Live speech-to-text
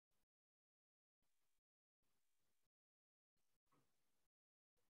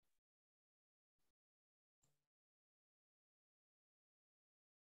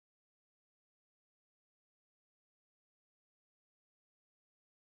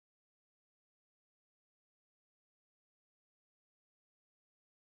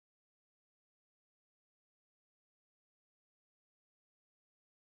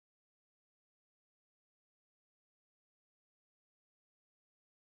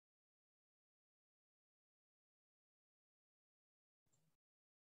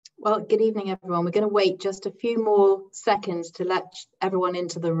Well, good evening, everyone. We're going to wait just a few more seconds to let everyone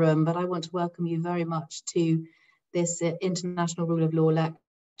into the room, but I want to welcome you very much to this International Rule of Law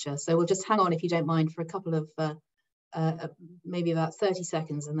lecture. So we'll just hang on, if you don't mind, for a couple of, maybe about 30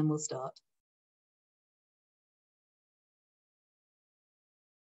 seconds, and then we'll start.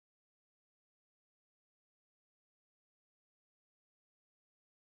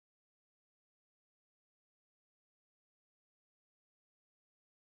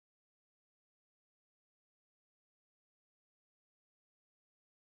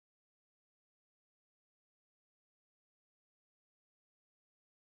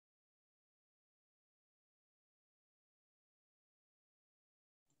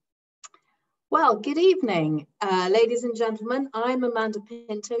 Well, good evening, ladies and gentlemen. I'm Amanda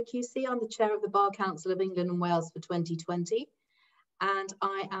Pinto, QC. I'm the chair of the Bar Council of England and Wales for 2020, and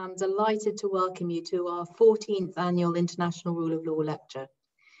I am delighted to welcome you to our 14th annual International Rule of Law lecture.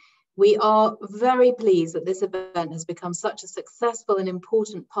 We are very pleased that this event has become such a successful and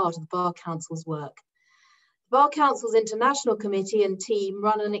important part of the Bar Council's work. The Bar Council's International Committee and team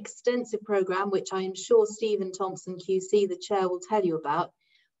run an extensive programme, which I am sure Stephen Thompson, QC, the chair, will tell you about.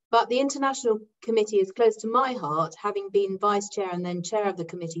 But the International Committee is close to my heart, having been vice chair and then chair of the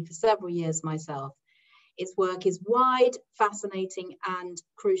committee for several years myself. Its work is wide, fascinating, and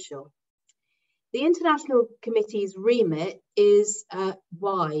crucial. The International Committee's remit is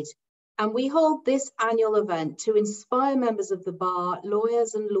wide, and we hold this annual event to inspire members of the bar,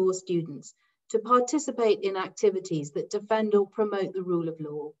 lawyers, and law students to participate in activities that defend or promote the rule of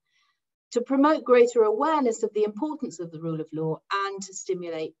law, to promote greater awareness of the importance of the rule of law, and to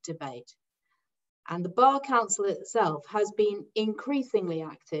stimulate debate. And the Bar Council itself has been increasingly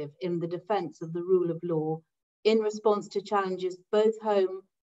active in the defence of the rule of law in response to challenges both home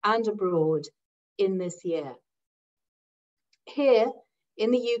and abroad in this year. Here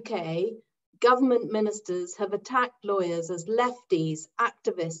in the UK, government ministers have attacked lawyers as lefties,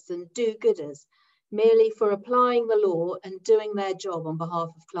 activists, and do-gooders, merely for applying the law and doing their job on behalf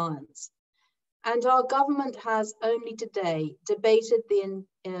of clients. And our government has only today debated the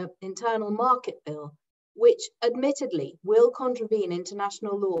internal market bill, which admittedly will contravene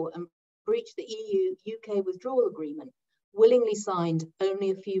international law and breach the EU-UK withdrawal agreement, willingly signed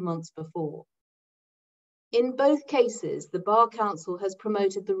only a few months before. In both cases, the Bar Council has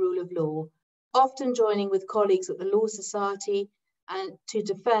promoted the rule of law, often joining with colleagues at the Law Society and to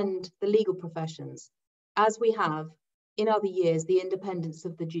defend the legal professions, as we have in other years the independence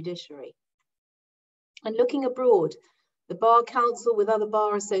of the judiciary. And looking abroad, the Bar Council with other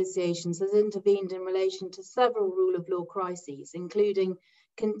bar associations has intervened in relation to several rule of law crises, including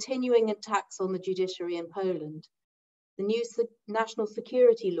continuing attacks on the judiciary in Poland, the new national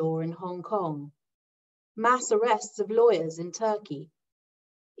security law in Hong Kong, mass arrests of lawyers in Turkey,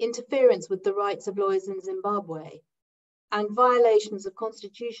 interference with the rights of lawyers in Zimbabwe, and violations of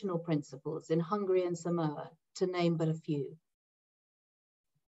constitutional principles in Hungary and Samoa, to name but a few.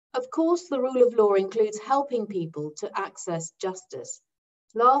 Of course, the rule of law includes helping people to access justice.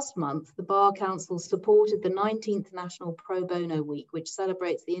 Last month, the Bar Council supported the 19th National Pro Bono Week, which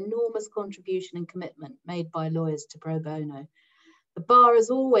celebrates the enormous contribution and commitment made by lawyers to pro bono. The Bar has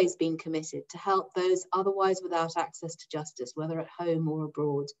always been committed to help those otherwise without access to justice, whether at home or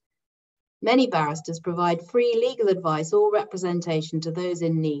abroad. Many barristers provide free legal advice or representation to those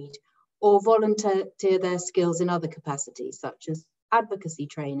in need, or volunteer their skills in other capacities, such as advocacy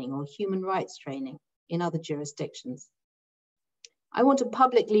training or human rights training in other jurisdictions. I want to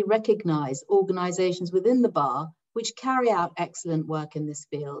publicly recognise organisations within the bar which carry out excellent work in this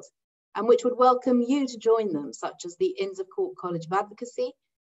field and which would welcome you to join them, such as the Inns of Court College of Advocacy,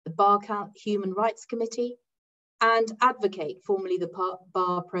 the Bar Human Rights Committee, and Advocate, formerly the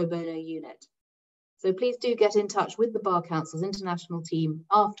Bar Pro Bono Unit. So please do get in touch with the Bar Council's international team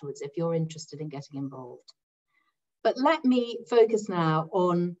afterwards if you're interested in getting involved. But let me focus now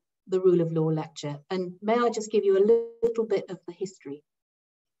on the Rule of Law lecture, and may I just give you a little bit of the history.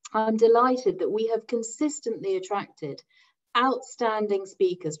 I'm delighted that we have consistently attracted outstanding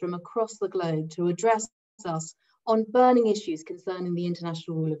speakers from across the globe to address us on burning issues concerning the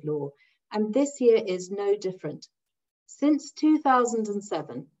international rule of law, and this year is no different. Since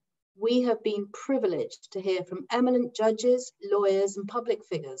 2007, we have been privileged to hear from eminent judges, lawyers, and public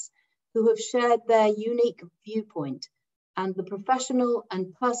figures who have shared their unique viewpoint and the professional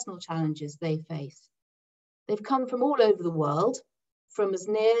and personal challenges they face. They've come from all over the world, from as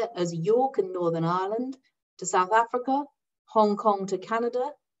near as York and Northern Ireland to South Africa, Hong Kong to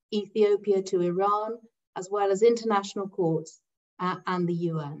Canada, Ethiopia to Iran, as well as international courts and the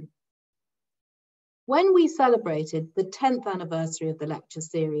UN. When we celebrated the 10th anniversary of the lecture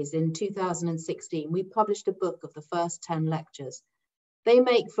series in 2016, we published a book of the first 10 lectures. They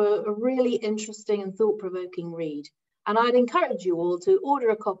make for a really interesting and thought-provoking read. And I'd encourage you all to order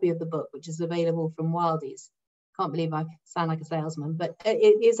a copy of the book, which is available from Wildy's. Can't believe I sound like a salesman, but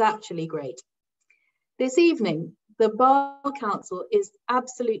it is actually great. This evening, the Bar Council is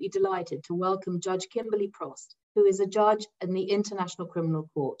absolutely delighted to welcome Judge Kimberly Prost, who is a judge in the International Criminal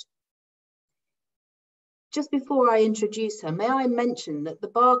Court. Just before I introduce her, may I mention that the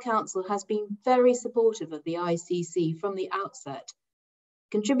Bar Council has been very supportive of the ICC from the outset,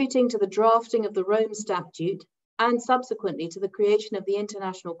 contributing to the drafting of the Rome Statute and subsequently to the creation of the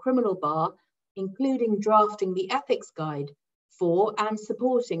International Criminal Bar, including drafting the ethics guide for and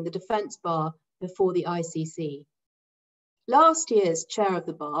supporting the defence bar before the ICC. Last year's chair of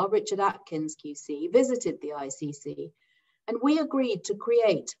the bar, Richard Atkins QC, visited the ICC, and we agreed to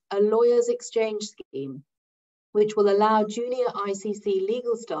create a lawyers' exchange scheme which will allow junior ICC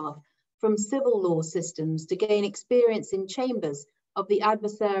legal staff from civil law systems to gain experience in chambers of the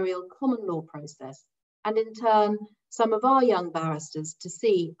adversarial common law process, and in turn, some of our young barristers to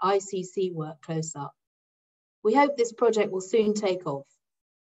see ICC work close up. We hope this project will soon take off.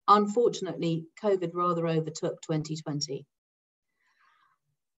 Unfortunately, COVID rather overtook 2020.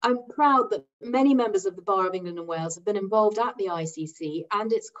 I'm proud that many members of the Bar of England and Wales have been involved at the ICC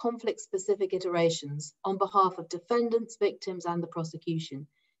and its conflict-specific iterations on behalf of defendants, victims, and the prosecution.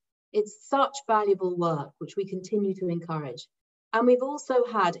 It's such valuable work, which we continue to encourage. And we've also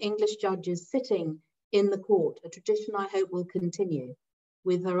had English judges sitting in the court, a tradition I hope will continue,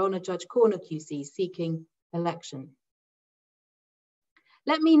 with Her Honour Judge Corner QC seeking election.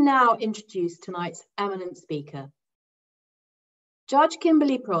 Let me now introduce tonight's eminent speaker. Judge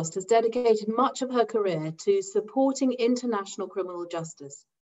Kimberly Prost has dedicated much of her career to supporting international criminal justice.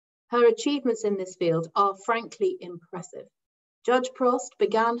 Her achievements in this field are frankly impressive. Judge Prost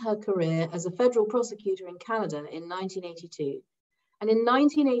began her career as a federal prosecutor in Canada in 1982. And in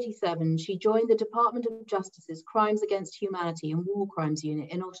 1987, she joined the Department of Justice's Crimes Against Humanity and War Crimes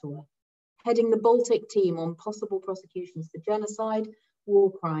Unit in Ottawa, heading the Baltic team on possible prosecutions for genocide,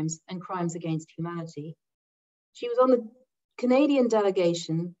 war crimes, and crimes against humanity. She was on the Canadian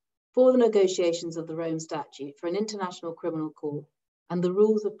delegation for the negotiations of the Rome Statute for an international criminal court and the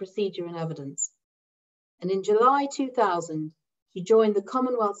rules of procedure and evidence. And in July 2000, she joined the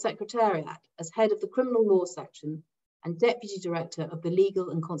Commonwealth Secretariat as head of the Criminal Law Section and Deputy Director of the Legal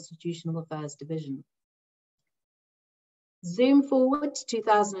and Constitutional Affairs Division. Zoom forward to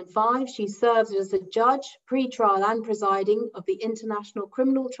 2005, she served as a judge, pre-trial and presiding of the International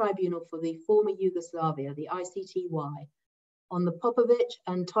Criminal Tribunal for the former Yugoslavia, the ICTY, on the Popovic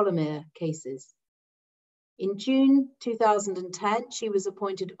and Tolomir cases. In June 2010, she was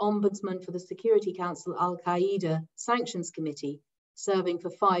appointed Ombudsman for the Security Council Al-Qaeda Sanctions Committee, serving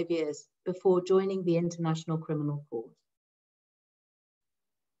for 5 years before joining the International Criminal Court.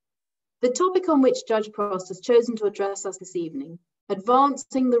 The topic on which Judge Prost has chosen to address us this evening,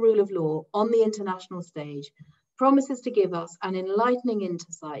 advancing the rule of law on the international stage, promises to give us an enlightening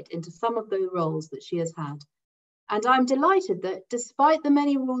insight into some of the roles that she has had. And I'm delighted that despite the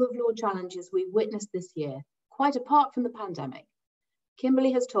many rule of law challenges we've witnessed this year, quite apart from the pandemic,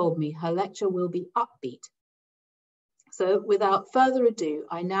 Kimberly has told me her lecture will be upbeat. So without further ado,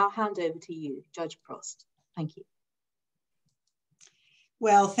 I now hand over to you, Judge Prost. Thank you.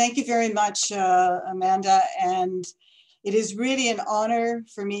 Well, thank you very much, Amanda. And it is really an honor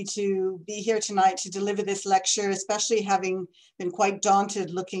for me to be here tonight to deliver this lecture, especially having been quite daunted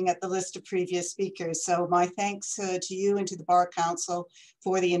looking at the list of previous speakers. So my thanks to you and to the Bar Council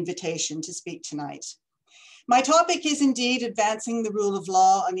for the invitation to speak tonight. My topic is indeed advancing the rule of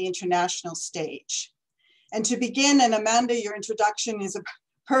law on the international stage. And to begin, and Amanda, your introduction is a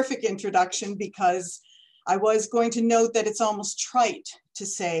perfect introduction because I was going to note that it's almost trite to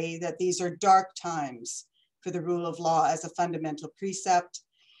say that these are dark times for the rule of law as a fundamental precept.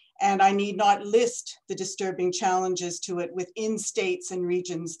 And I need not list the disturbing challenges to it within states and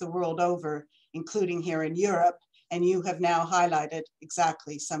regions the world over, including here in Europe. And you have now highlighted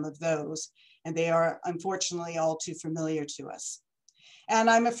exactly some of those. And they are unfortunately all too familiar to us. And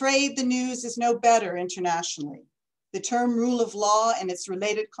I'm afraid the news is no better internationally. The term rule of law and its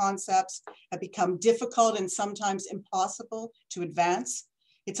related concepts have become difficult and sometimes impossible to advance.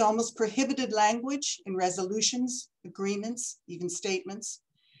 It's almost prohibited language in resolutions, agreements, even statements.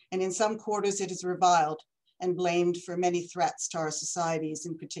 And in some quarters it is reviled and blamed for many threats to our societies,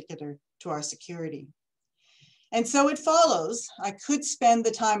 in particular to our security. And so it follows, I could spend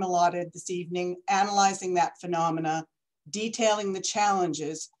the time allotted this evening analyzing that phenomena, detailing the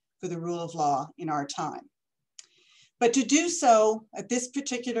challenges for the rule of law in our time. But to do so at this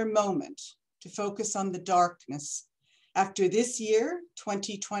particular moment, to focus on the darkness, after this year,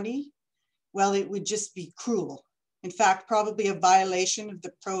 2020, well, it would just be cruel. In fact, probably a violation of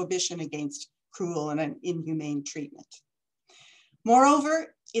the prohibition against cruel and inhumane treatment.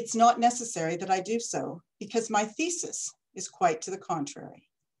 Moreover, it's not necessary that I do so because my thesis is quite to the contrary.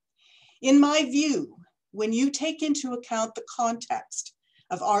 In my view, when you take into account the context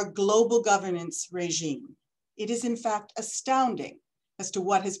of our global governance regime, it is in fact astounding as to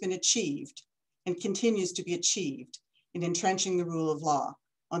what has been achieved and continues to be achieved in entrenching the rule of law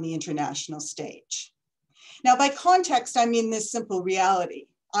on the international stage. Now, by context, I mean this simple reality.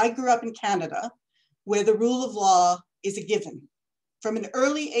 I grew up in Canada, where the rule of law is a given. From an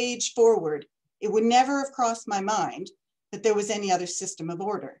early age forward, it would never have crossed my mind that there was any other system of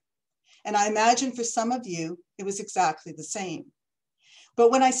order. And I imagine for some of you, it was exactly the same.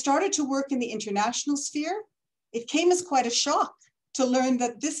 But when I started to work in the international sphere, it came as quite a shock to learn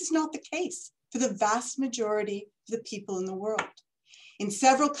that this is not the case for the vast majority of the people in the world. In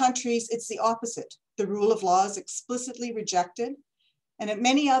several countries, it's the opposite. The rule of law is explicitly rejected, and at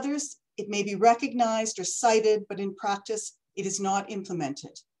many others, it may be recognized or cited, but in practice, it is not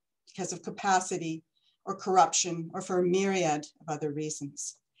implemented because of capacity or corruption or for a myriad of other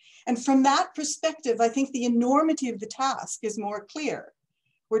reasons. And from that perspective, I think the enormity of the task is more clear.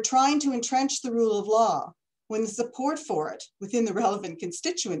 We're trying to entrench the rule of law when the support for it within the relevant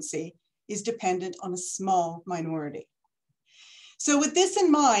constituency is dependent on a small minority. So with this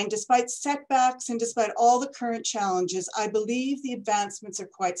in mind, despite setbacks and despite all the current challenges, I believe the advancements are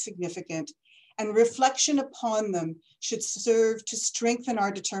quite significant, and reflection upon them should serve to strengthen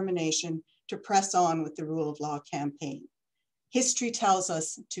our determination to press on with the rule of law campaign. History tells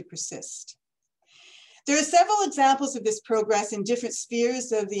us to persist. There are several examples of this progress in different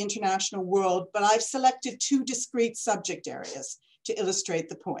spheres of the international world, but I've selected two discrete subject areas to illustrate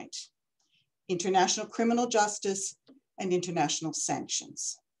the point: international criminal justice and international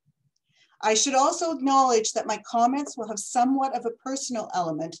sanctions. I should also acknowledge that my comments will have somewhat of a personal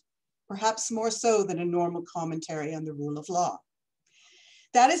element, perhaps more so than a normal commentary on the rule of law.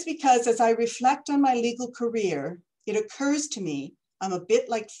 That is because as I reflect on my legal career, it occurs to me I'm a bit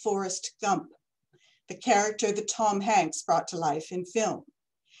like Forrest Gump, the character that Tom Hanks brought to life in film.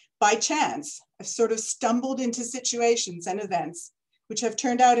 By chance, I've sort of stumbled into situations and events which have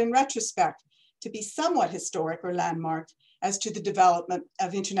turned out in retrospect to be somewhat historic or landmark as to the development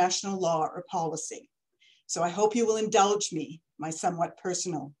of international law or policy. So I hope you will indulge me, my somewhat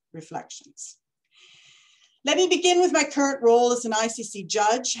personal reflections. Let me begin with my current role as an ICC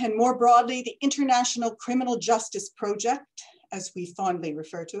judge, and more broadly, the International Criminal Justice Project, as we fondly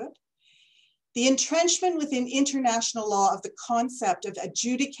refer to it. The entrenchment within international law of the concept of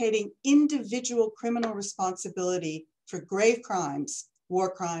adjudicating individual criminal responsibility for grave crimes,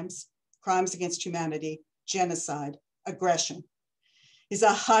 war crimes, crimes against humanity, genocide, aggression, is a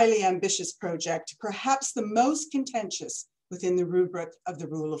highly ambitious project, perhaps the most contentious within the rubric of the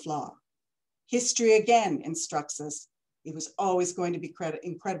rule of law. History again instructs us it was always going to be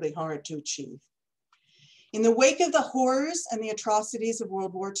incredibly hard to achieve. In the wake of the horrors and the atrocities of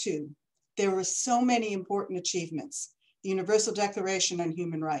World War II, there were so many important achievements: the Universal Declaration on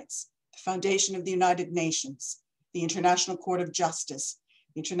Human Rights, the foundation of the United Nations, the International Court of Justice,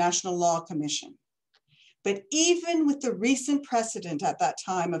 the International Law Commission. But even with the recent precedent at that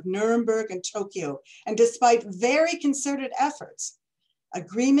time of Nuremberg and Tokyo, and despite very concerted efforts,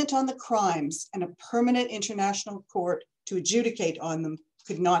 agreement on the crimes and a permanent international court to adjudicate on them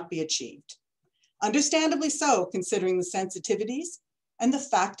could not be achieved. Understandably so, considering the sensitivities and the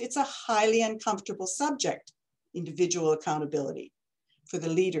fact it's a highly uncomfortable subject, individual accountability, for the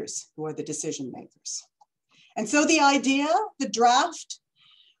leaders who are the decision makers. And so the idea, the draft,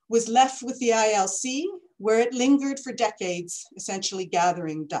 was left with the ILC, where it lingered for decades, essentially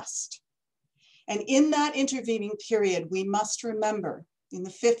gathering dust. And in that intervening period, we must remember, in the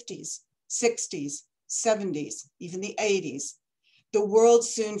 50s, 60s, 70s, even the 80s, the world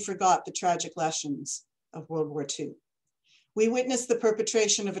soon forgot the tragic lessons of World War II. We witnessed the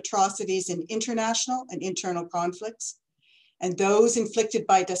perpetration of atrocities in international and internal conflicts, and those inflicted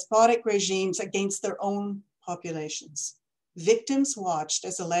by despotic regimes against their own populations. Victims watched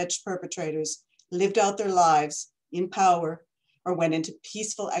as alleged perpetrators lived out their lives in power or went into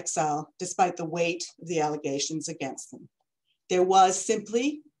peaceful exile despite the weight of the allegations against them. There was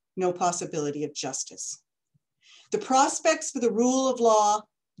simply no possibility of justice. The prospects for the rule of law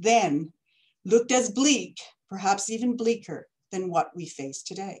then looked as bleak, perhaps even bleaker, than what we face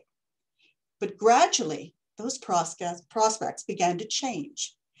today. But gradually, those prospects began to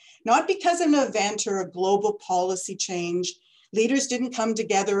change. Not because of an event or a global policy change. Leaders didn't come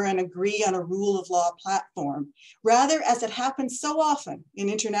together and agree on a rule of law platform. Rather, as it happens so often in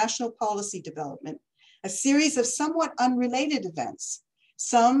international policy development, a series of somewhat unrelated events,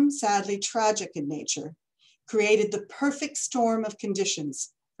 some sadly tragic in nature, created the perfect storm of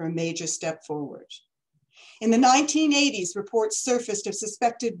conditions for a major step forward. In the 1980s, reports surfaced of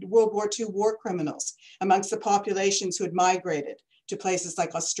suspected World War II war criminals amongst the populations who had migrated to places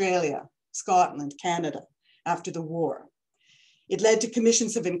like Australia, Scotland, Canada after the war. It led to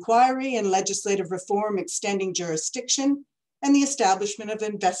commissions of inquiry and legislative reform extending jurisdiction and the establishment of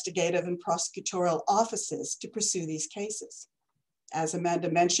investigative and prosecutorial offices to pursue these cases. As Amanda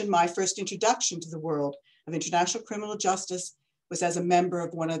mentioned, my first introduction to the world of international criminal justice was as a member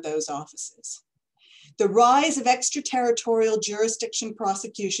of one of those offices. The rise of extraterritorial jurisdiction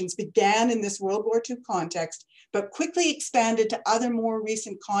prosecutions began in this World War II context, but quickly expanded to other more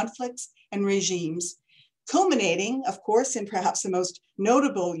recent conflicts and regimes, culminating, of course, in perhaps the most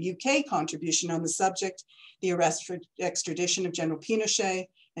notable UK contribution on the subject, the arrest for extradition of General Pinochet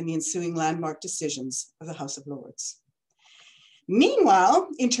and the ensuing landmark decisions of the House of Lords. Meanwhile,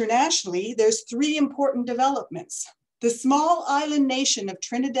 internationally, there's three important developments. The small island nation of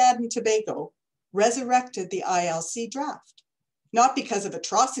Trinidad and Tobago resurrected the ILC draft, not because of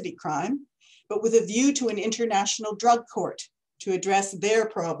atrocity crime, but with a view to an international drug court to address their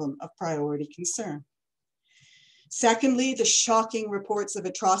problem of priority concern. Secondly, the shocking reports of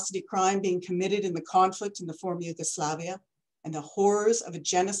atrocity crime being committed in the conflict in the former Yugoslavia and the horrors of a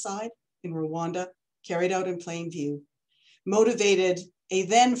genocide in Rwanda carried out in plain view motivated a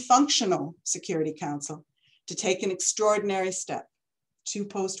then functional Security Council to take an extraordinary step. Two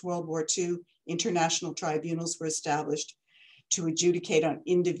post-World War II international tribunals were established to adjudicate on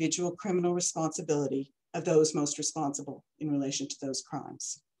individual criminal responsibility of those most responsible in relation to those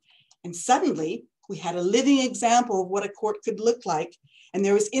crimes. And suddenly, we had a living example of what a court could look like, and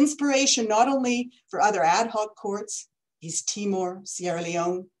there was inspiration not only for other ad hoc courts, East Timor, Sierra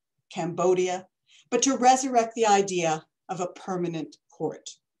Leone, Cambodia, but to resurrect the idea of a permanent court.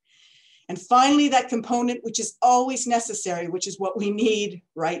 And finally, that component which is always necessary, which is what we need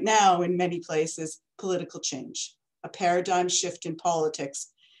right now in many places, political change, a paradigm shift in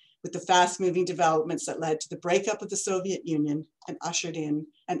politics with the fast-moving developments that led to the breakup of the Soviet Union and ushered in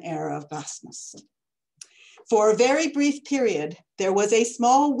an era of vastness. For a very brief period, there was a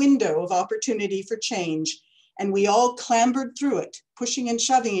small window of opportunity for change, and we all clambered through it, pushing and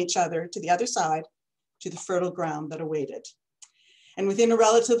shoving each other to the other side, to the fertile ground that awaited. And within a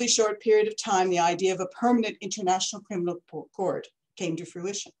relatively short period of time, the idea of a permanent international criminal court came to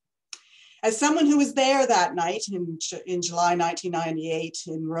fruition. As someone who was there that night in July 1998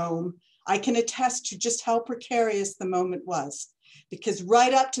 in Rome, I can attest to just how precarious the moment was, because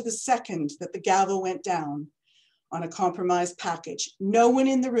right up to the second that the gavel went down on a compromise package, no one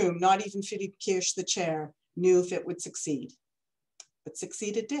in the room, not even Philippe Kirsch, the chair, knew if it would succeed. But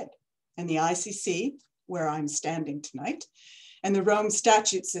succeed it did. And the ICC, where I'm standing tonight, and the Rome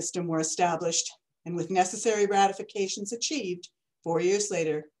statute system were established, and with necessary ratifications achieved, 4 years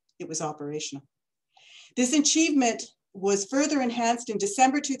later, it was operational. This achievement was further enhanced in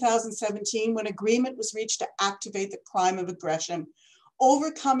December 2017 when agreement was reached to activate the crime of aggression,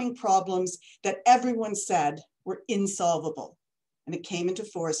 overcoming problems that everyone said were insolvable, and it came into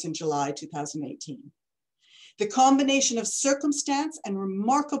force in July 2018. The combination of circumstance and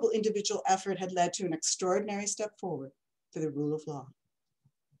remarkable individual effort had led to an extraordinary step forward for the rule of law.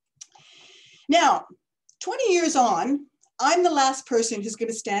 Now, 20 years on, I'm the last person who's going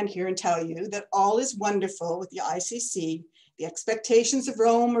to stand here and tell you that all is wonderful with the ICC, the expectations of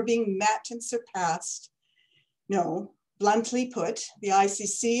Rome are being met and surpassed. No, bluntly put, the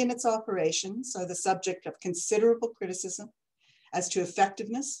ICC and its operations are the subject of considerable criticism as to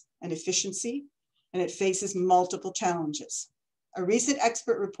effectiveness and efficiency, and it faces multiple challenges. A recent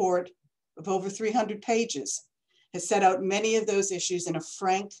expert report of over 300 pages has set out many of those issues in a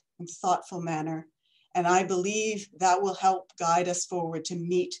frank and thoughtful manner, and I believe that will help guide us forward to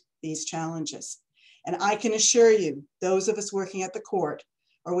meet these challenges. And I can assure you, those of us working at the court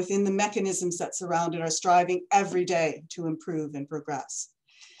or within the mechanisms that surround it are striving every day to improve and progress.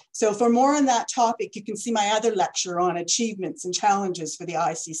 So for more on that topic, you can see my other lecture on achievements and challenges for the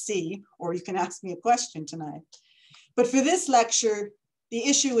ICC, or you can ask me a question tonight. But for this lecture, the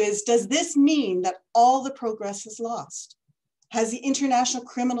issue is, does this mean that all the progress is lost? Has the International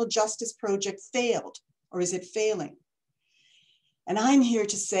Criminal Justice Project failed, or is it failing? And I'm here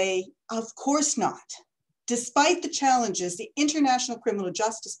to say, of course not. Despite the challenges, the International Criminal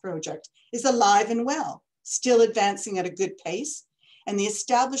Justice Project is alive and well, still advancing at a good pace, and the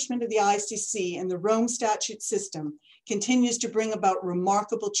establishment of the ICC and the Rome Statute system continues to bring about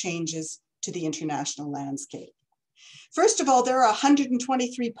remarkable changes to the international landscape. First of all, there are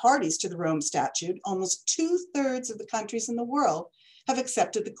 123 parties to the Rome Statute. Almost 2/3 of the countries in the world have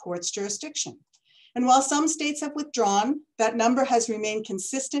accepted the court's jurisdiction. And while some states have withdrawn, that number has remained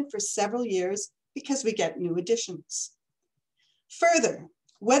consistent for several years because we get new additions. Further,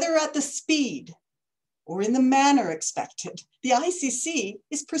 whether at the speed or in the manner expected, the ICC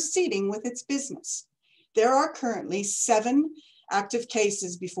is proceeding with its business. There are currently 7 active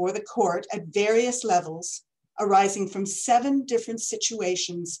cases before the court at various levels, arising from 7 different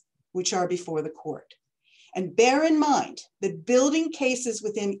situations which are before the court. And bear in mind that building cases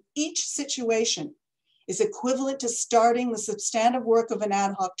within each situation is equivalent to starting the substantive work of an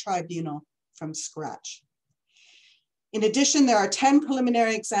ad hoc tribunal from scratch. In addition, there are 10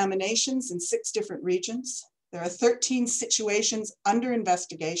 preliminary examinations in 6 different regions. There are 13 situations under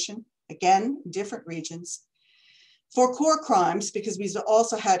investigation, again, in different regions. For core crimes, because we've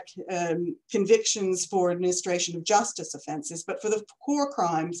also had convictions for administration of justice offenses, but for the core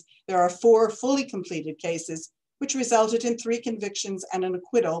crimes, there are 4 fully completed cases, which resulted in 3 convictions and an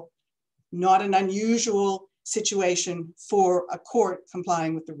acquittal, not an unusual situation for a court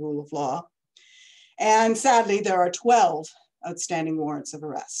complying with the rule of law. And sadly, there are 12 outstanding warrants of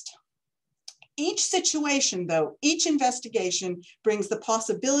arrest. Each situation, though, each investigation brings the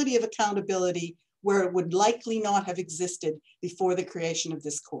possibility of accountability where it would likely not have existed before the creation of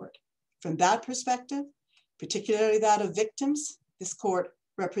this court. From that perspective, particularly that of victims, this court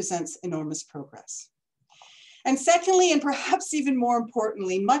represents enormous progress. And secondly, and perhaps even more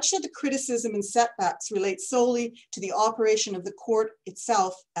importantly, much of the criticism and setbacks relate solely to the operation of the court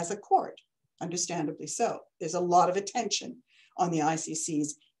itself as a court, understandably so. There's a lot of attention on the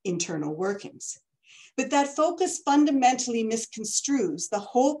ICC's internal workings. But that focus fundamentally misconstrues the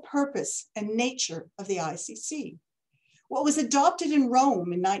whole purpose and nature of the ICC. What was adopted in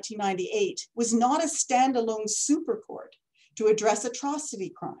Rome in 1998 was not a standalone super court to address atrocity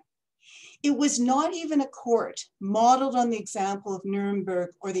crime. It was not even a court modeled on the example of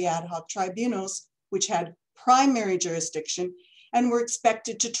Nuremberg or the ad hoc tribunals, which had primary jurisdiction and were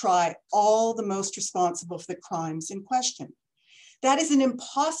expected to try all the most responsible for the crimes in question. That is an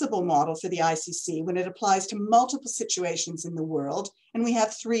impossible model for the ICC when it applies to multiple situations in the world, and we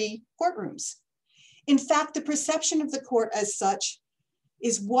have 3 courtrooms. In fact, the perception of the court as such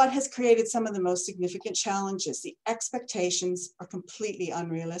is what has created some of the most significant challenges. The expectations are completely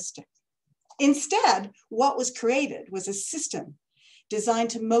unrealistic. Instead, what was created was a system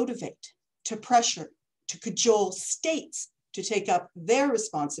designed to motivate, to pressure, to cajole states to take up their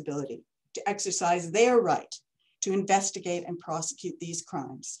responsibility, to exercise their right to investigate and prosecute these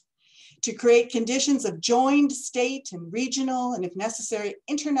crimes, to create conditions of joined state and regional, and if necessary,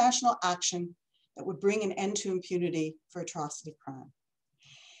 international action that would bring an end to impunity for atrocity crime.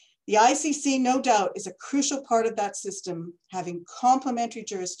 The ICC, no doubt, is a crucial part of that system, having complementary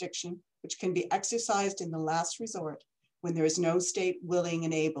jurisdiction, which can be exercised in the last resort when there is no state willing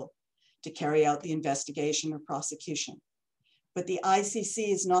and able to carry out the investigation or prosecution. But the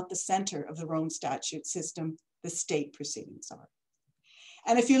ICC is not the center of the Rome Statute system. The state proceedings are.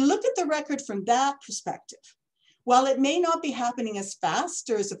 And if you look at the record from that perspective, while it may not be happening as fast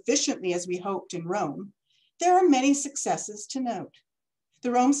or as efficiently as we hoped in Rome, there are many successes to note.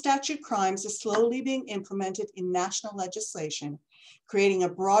 The Rome Statute crimes are slowly being implemented in national legislation, creating a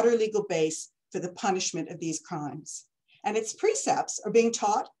broader legal base for the punishment of these crimes. And its precepts are being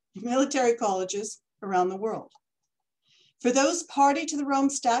taught in military colleges around the world. For those party to the Rome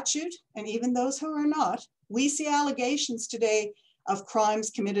Statute, and even those who are not, we see allegations today of crimes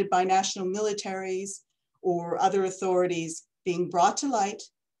committed by national militaries or other authorities being brought to light,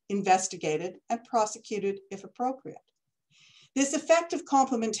 investigated, and prosecuted if appropriate. This effect of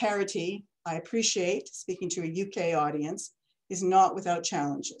complementarity, I appreciate, speaking to a UK audience, is not without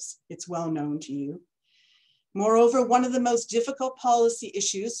challenges. It's well known to you. Moreover, one of the most difficult policy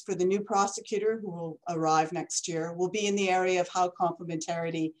issues for the new prosecutor who will arrive next year will be in the area of how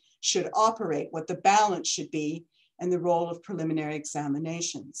complementarity should operate, what the balance should be, and the role of preliminary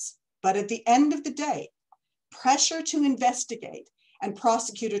examinations. But at the end of the day, pressure to investigate and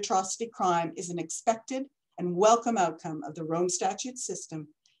prosecute atrocity crime is an expected and welcome outcome of the Rome Statute system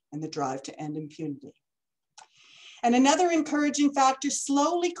and the drive to end impunity. And another encouraging factor,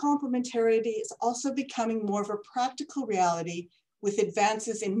 slowly complementarity is also becoming more of a practical reality with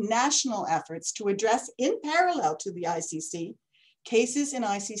advances in national efforts to address, in parallel to the ICC, cases in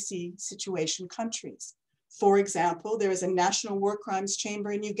ICC situation countries. For example, there is a National War Crimes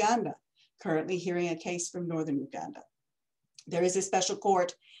Chamber in Uganda, currently hearing a case from Northern Uganda. There is a special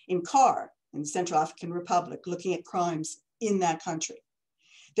court in CAR, in the Central African Republic, looking at crimes in that country.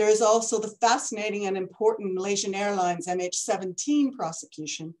 There is also the fascinating and important Malaysian Airlines MH17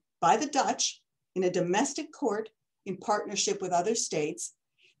 prosecution by the Dutch in a domestic court in partnership with other states,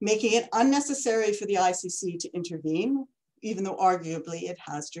 making it unnecessary for the ICC to intervene, even though arguably it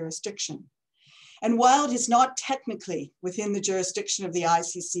has jurisdiction. And while it is not technically within the jurisdiction of the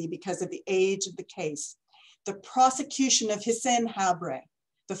ICC because of the age of the case, the prosecution of Hissène Habré,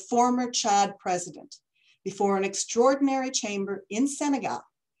 the former Chad president, before an extraordinary chamber in Senegal,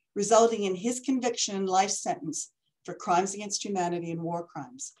 resulting in his conviction and life sentence for crimes against humanity and war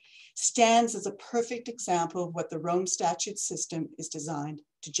crimes, stands as a perfect example of what the Rome Statute system is designed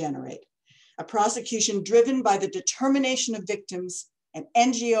to generate. A prosecution driven by the determination of victims and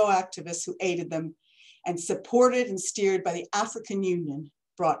NGO activists who aided them, and supported and steered by the African Union,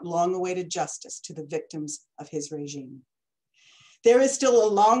 brought long-awaited justice to the victims of his regime. There is still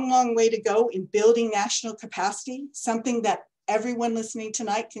a long, long way to go in building national capacity, something that everyone listening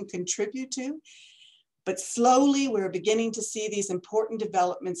tonight can contribute to. But slowly we're beginning to see these important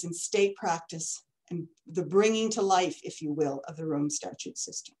developments in state practice and the bringing to life, if you will, of the Rome Statute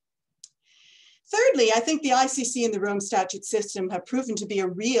system. Thirdly, I think the ICC and the Rome Statute system have proven to be a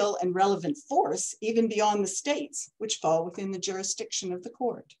real and relevant force, even beyond the states, which fall within the jurisdiction of the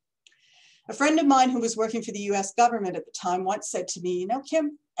court. A friend of mine who was working for the US government at the time once said to me, you know,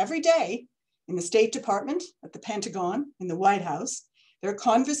 Kim, every day in the State Department, at the Pentagon, in the White House, there are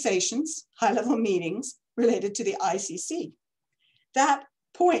conversations, high-level meetings related to the ICC. That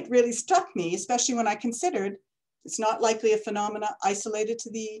point really struck me, especially when I considered it's not likely a phenomena isolated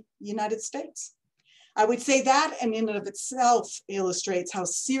to the United States. I would say that, and in and of itself, illustrates how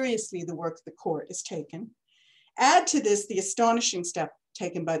seriously the work of the court is taken. Add to this the astonishing step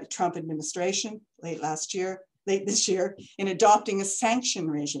taken by the Trump administration late this year, in adopting a sanction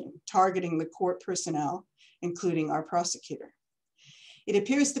regime targeting the court personnel, including our prosecutor. It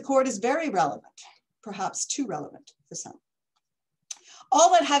appears the court is very relevant, perhaps too relevant for some.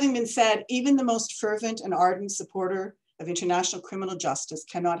 All that having been said, even the most fervent and ardent supporter of international criminal justice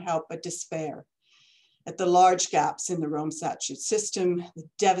cannot help but despair at the large gaps in the Rome Statute system, the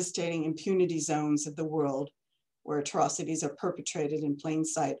devastating impunity zones of the world where atrocities are perpetrated in plain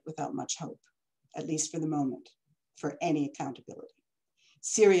sight without much hope, at least for the moment, for any accountability.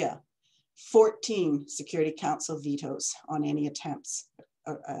 Syria, 14 Security Council vetoes on any attempts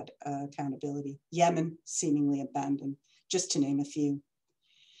at accountability. Yemen, seemingly abandoned, just to name a few.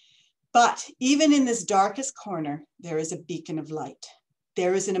 But even in this darkest corner, there is a beacon of light.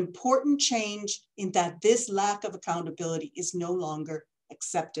 There is an important change in that this lack of accountability is no longer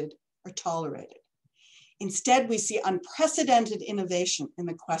accepted or tolerated. Instead, we see unprecedented innovation in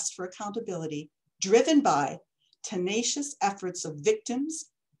the quest for accountability, driven by tenacious efforts of victims,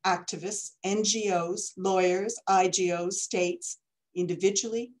 activists, NGOs, lawyers, IGOs, states,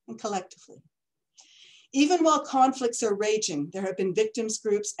 individually and collectively. Even while conflicts are raging, there have been victims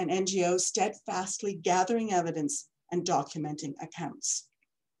groups and NGOs steadfastly gathering evidence and documenting accounts.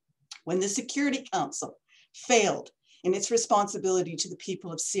 When the Security Council failed in its responsibility to the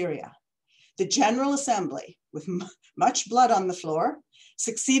people of Syria, the General Assembly, with much blood on the floor,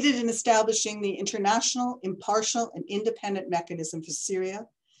 succeeded in establishing the international, impartial, and independent mechanism for Syria,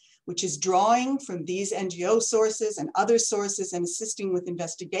 which is drawing from these NGO sources and other sources and assisting with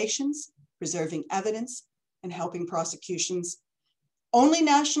investigations, preserving evidence, and helping prosecutions, only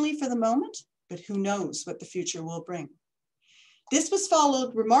nationally for the moment, but who knows what the future will bring. This was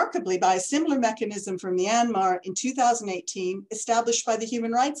followed remarkably by a similar mechanism for Myanmar in 2018, established by the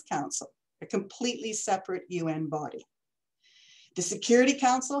Human Rights Council, a completely separate UN body. The Security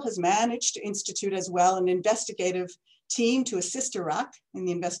Council has managed to institute as well an investigative team to assist Iraq in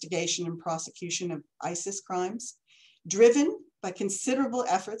the investigation and prosecution of ISIS crimes, driven by considerable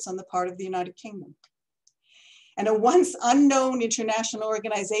efforts on the part of the United Kingdom. And a once unknown international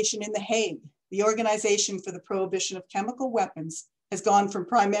organization in The Hague, the Organization for the Prohibition of Chemical Weapons, has gone from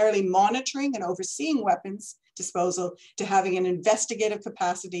primarily monitoring and overseeing weapons disposal to having an investigative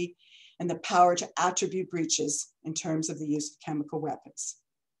capacity and the power to attribute breaches in terms of the use of chemical weapons.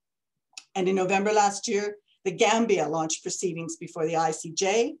 And in November last year, the Gambia launched proceedings before the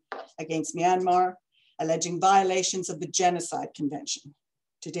ICJ against Myanmar, alleging violations of the Genocide Convention.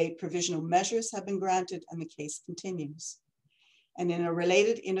 To date, provisional measures have been granted and the case continues. And in a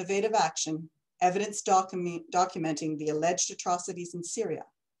related innovative action, evidence documenting the alleged atrocities in Syria,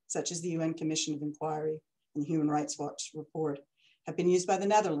 such as the UN Commission of Inquiry and the Human Rights Watch report, have been used by the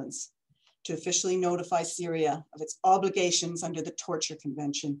Netherlands to officially notify Syria of its obligations under the Torture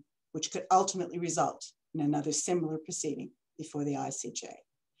Convention, which could ultimately result in another similar proceeding before the ICJ.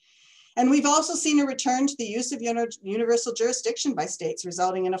 And we've also seen a return to the use of universal jurisdiction by states,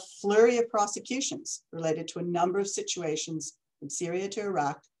 resulting in a flurry of prosecutions related to a number of situations from Syria to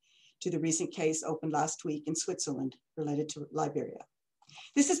Iraq, to the recent case opened last week in Switzerland related to Liberia.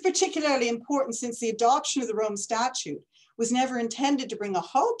 This is particularly important since the adoption of the Rome Statute was never intended to bring a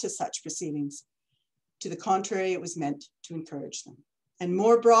halt to such proceedings. To the contrary, it was meant to encourage them. And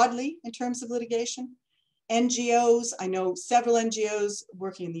more broadly, in terms of litigation, NGOs, I know several NGOs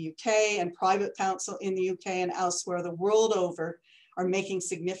working in the UK and private counsel in the UK and elsewhere the world over are making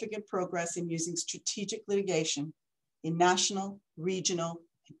significant progress in using strategic litigation in national, regional,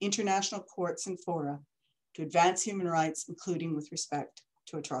 and international courts and fora to advance human rights, including with respect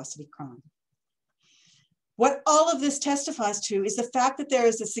to atrocity crime. What all of this testifies to is the fact that there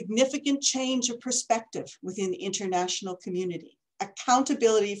is a significant change of perspective within the international community.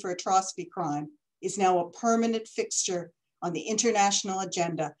 Accountability for atrocity crime is now a permanent fixture on the international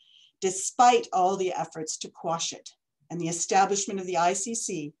agenda, despite all the efforts to quash it. And the establishment of the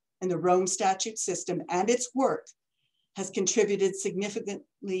ICC and the Rome Statute system and its work has contributed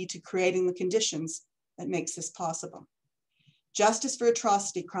significantly to creating the conditions that makes this possible. Justice for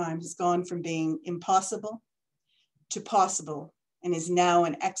atrocity crime has gone from being impossible to possible and is now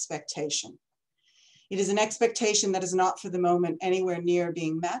an expectation. It is an expectation that is not for the moment anywhere near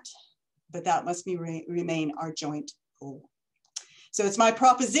being met, but that must remain our joint goal. So it's my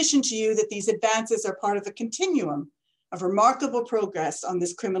proposition to you that these advances are part of a continuum of remarkable progress on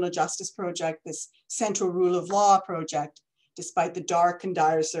this criminal justice project, this central rule of law project, despite the dark and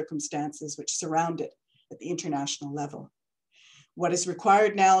dire circumstances which surround it at the international level. What is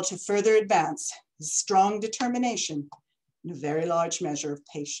required now to further advance is strong determination and a very large measure of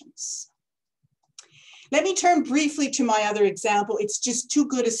patience. Let me turn briefly to my other example. It's just too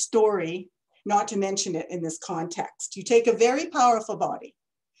good a story not to mention it in this context. You take a very powerful body,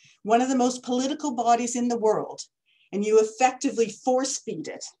 one of the most political bodies in the world, and you effectively force feed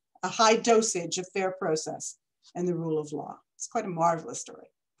it a high dosage of fair process and the rule of law. It's quite a marvelous story.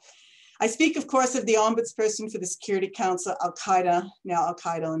 I speak, of course, of the Ombudsperson for the Security Council, Al-Qaeda, now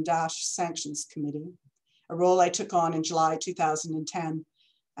Al-Qaeda and Daesh Sanctions Committee, a role I took on in July 2010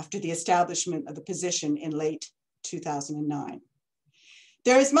 after the establishment of the position in late 2009.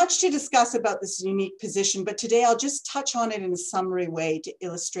 There is much to discuss about this unique position, but today I'll just touch on it in a summary way to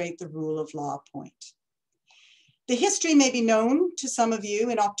illustrate the rule of law point. The history may be known to some of you.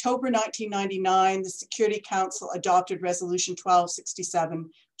 In October 1999, the Security Council adopted Resolution 1267,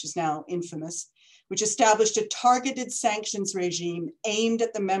 which is now infamous, which established a targeted sanctions regime aimed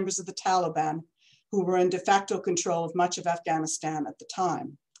at the members of the Taliban who were in de facto control of much of Afghanistan at the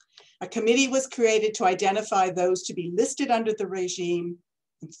time. A committee was created to identify those to be listed under the regime,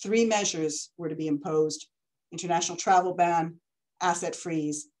 and 3 measures were to be imposed: international travel ban, asset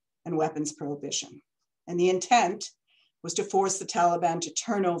freeze, and weapons prohibition. And the intent was to force the Taliban to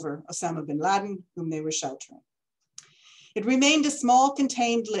turn over Osama bin Laden, whom they were sheltering. It remained a small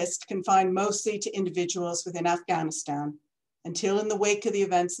contained list confined mostly to individuals within Afghanistan until, in the wake of the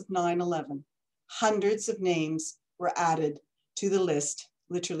events of 9/11, hundreds of names were added to the list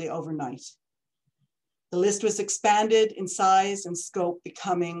literally overnight. The list was expanded in size and scope,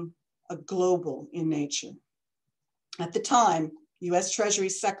 becoming a global in nature. At the time, US Treasury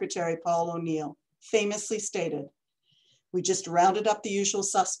Secretary Paul O'Neill famously stated, "We just rounded up the usual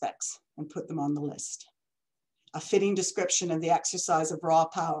suspects and put them on the list." A fitting description of the exercise of raw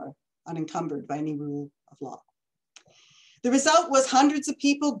power, unencumbered by any rule of law. The result was hundreds of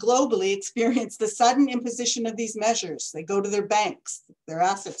people globally experienced the sudden imposition of these measures. They go to their banks, their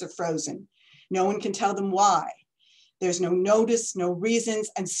assets are frozen. No one can tell them why. There's no notice, no reasons,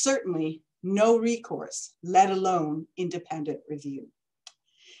 and certainly no recourse, let alone independent review.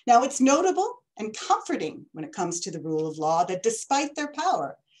 Now, it's notable and comforting when it comes to the rule of law that despite their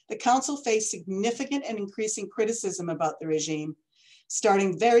power, the Council faced significant and increasing criticism about the regime,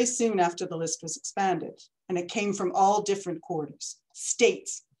 starting very soon after the list was expanded. And it came from all different quarters: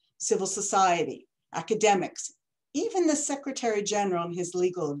 states, civil society, academics, even the Secretary General and his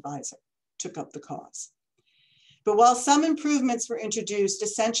legal advisor took up the cause. But while some improvements were introduced,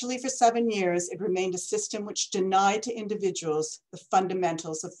 essentially for 7 years, it remained a system which denied to individuals the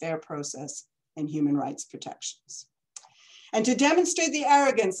fundamentals of fair process and human rights protections. And to demonstrate the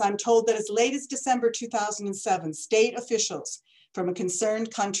arrogance, I'm told that as late as December 2007, state officials from a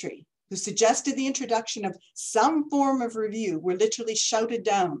concerned country who suggested the introduction of some form of review were literally shouted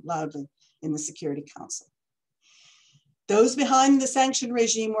down loudly in the Security Council. Those behind the sanction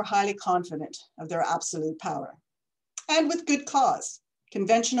regime were highly confident of their absolute power, and with good cause.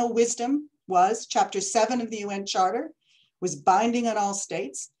 Conventional wisdom was Chapter 7 of the UN Charter, was binding on all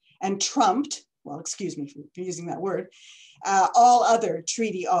states and trumped, well, excuse me for using that word, all other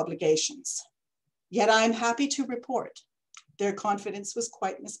treaty obligations. Yet I'm happy to report their confidence was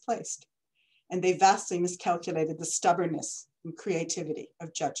quite misplaced, and they vastly miscalculated the stubbornness and creativity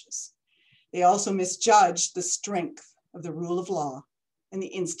of judges. They also misjudged the strength of the rule of law and the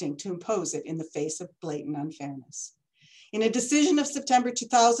instinct to impose it in the face of blatant unfairness. In a decision of September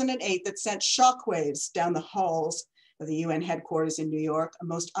 2008 that sent shockwaves down the halls of the UN headquarters in New York, a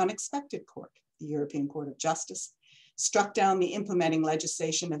most unexpected court, the European Court of Justice, struck down the implementing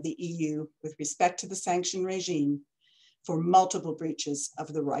legislation of the EU with respect to the sanction regime for multiple breaches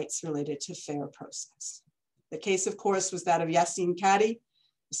of the rights related to fair process. The case, of course, was that of Yassin Kadi,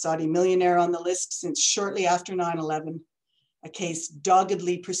 the Saudi millionaire on the list since shortly after 9/11, a case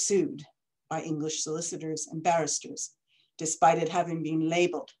doggedly pursued by English solicitors and barristers, despite it having been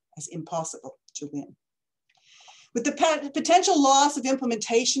labeled as impossible to win. With the potential loss of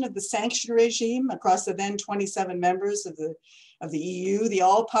implementation of the sanction regime across the then 27 members of the EU, the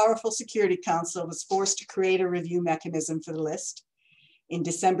all-powerful Security Council was forced to create a review mechanism for the list in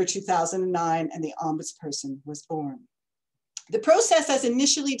December 2009, and the ombudsperson was born. The process as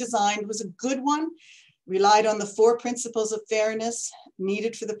initially designed was a good one, relied on the 4 principles of fairness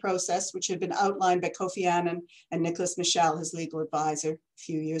needed for the process, which had been outlined by Kofi Annan and Nicholas Michel, his legal advisor, a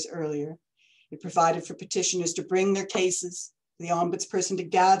few years earlier. It provided for petitioners to bring their cases, the ombudsperson to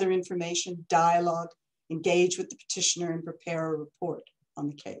gather information, dialogue, engage with the petitioner, and prepare a report on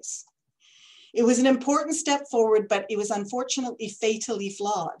the case. It was an important step forward, but it was unfortunately fatally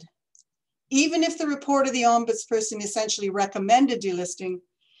flawed. Even if the report of the ombudsperson essentially recommended delisting,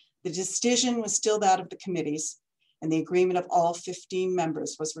 the decision was still that of the committees, and the agreement of all 15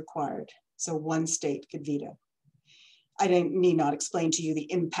 members was required, so one state could veto. I need not explain to you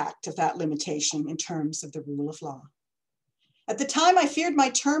the impact of that limitation in terms of the rule of law. At the time, I feared my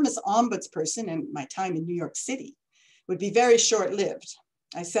term as ombudsperson and my time in New York City would be very short-lived.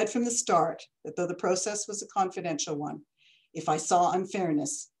 I said from the start that though the process was a confidential one, if I saw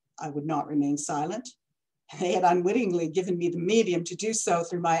unfairness, I would not remain silent. They had unwittingly given me the medium to do so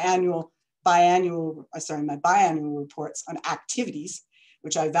through my biannual reports on activities,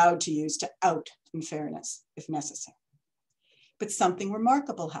 which I vowed to use to out unfairness if necessary. But something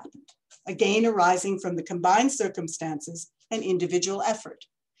remarkable happened, again arising from the combined circumstances and individual effort.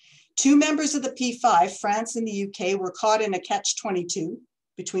 2 members of the P5, France and the UK, were caught in a catch-22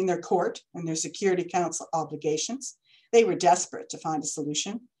 between their court and their Security Council obligations. They were desperate to find a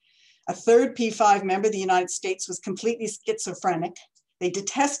solution. A 3rd P5 member, the United States, was completely schizophrenic. They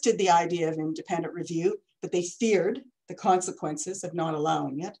detested the idea of independent review, but they feared the consequences of not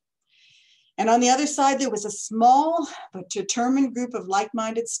allowing it. And on the other side, there was a small but determined group of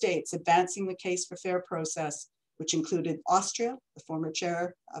like-minded states advancing the case for fair process, which included Austria, the former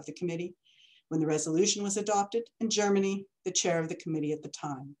chair of the committee when the resolution was adopted, and Germany, the chair of the committee at the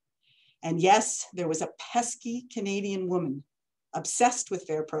time. And yes, there was a pesky Canadian woman obsessed with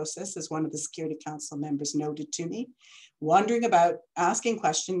fair process, as one of the Security Council members noted to me, wandering about, asking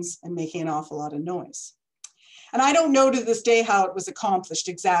questions, and making an awful lot of noise. And I don't know to this day how it was accomplished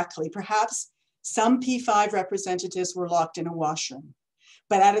exactly. Perhaps some P5 representatives were locked in a washroom.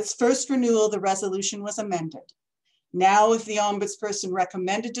 But at its first renewal, the resolution was amended. Now, if the ombudsperson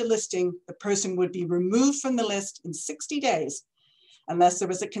recommended delisting, the person would be removed from the list in 60 days, unless there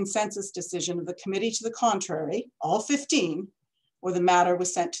was a consensus decision of the committee to the contrary, all 15, or the matter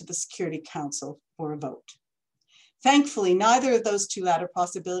was sent to the Security Council for a vote. Thankfully, neither of those 2 latter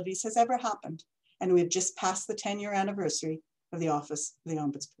possibilities has ever happened, and we have just passed the 10-year anniversary of the office of the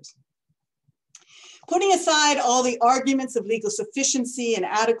ombudsperson. Putting aside all the arguments of legal sufficiency and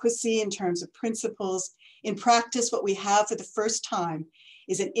adequacy in terms of principles, in practice, what we have for the first time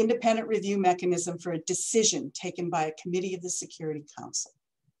is an independent review mechanism for a decision taken by a committee of the Security Council.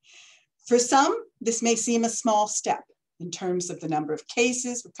 For some, this may seem a small step in terms of the number of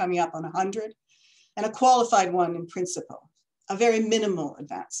cases, we're coming up on 100, and a qualified one in principle, a very minimal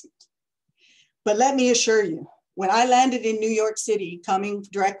advancement. But let me assure you, when I landed in New York City, coming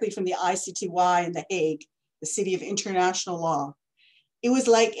directly from the ICTY in The Hague, the city of international law, it was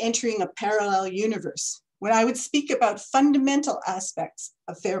like entering a parallel universe. When I would speak about fundamental aspects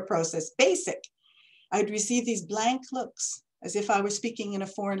of fair process, basic, I'd receive these blank looks as if I were speaking in a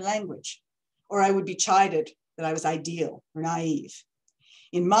foreign language, or I would be chided that I was ideal or naive.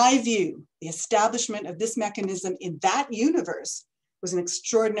 In my view, the establishment of this mechanism in that universe was an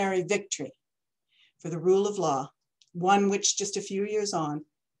extraordinary victory for the rule of law, one which just a few years on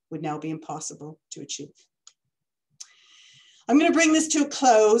would now be impossible to achieve. I'm going to bring this to a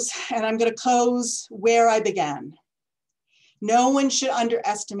close, and I'm going to close where I began. No one should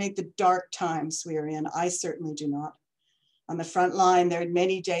underestimate the dark times we are in. I certainly do not. On the front line, there are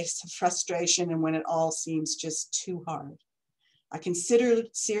many days of frustration and when it all seems just too hard. I consider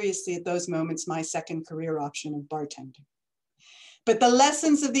seriously at those moments my second career option of bartending. But the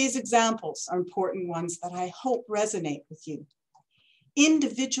lessons of these examples are important ones that I hope resonate with you.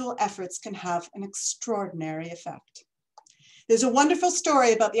 Individual efforts can have an extraordinary effect. There's a wonderful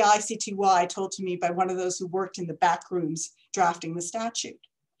story about the ICTY told to me by one of those who worked in the back rooms drafting the statute.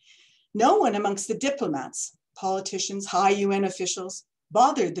 No one amongst the diplomats, politicians, high UN officials,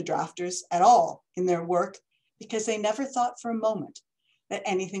 bothered the drafters at all in their work because they never thought for a moment that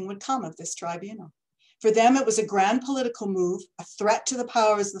anything would come of this tribunal. For them, it was a grand political move, a threat to the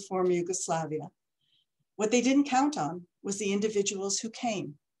powers of the former Yugoslavia. What they didn't count on was the individuals who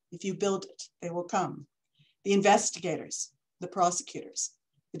came. If you build it, they will come. The investigators, the prosecutors,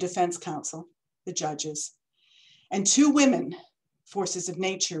 the defense counsel, the judges, and two women, forces of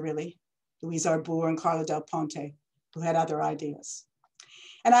nature really, Louise Arbour and Carla Del Ponte, who had other ideas.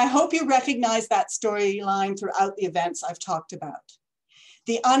 And I hope you recognize that storyline throughout the events I've talked about.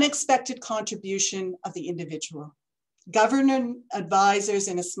 The unexpected contribution of the individual, government advisors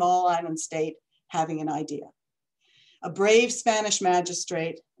in a small island state having an idea, a brave Spanish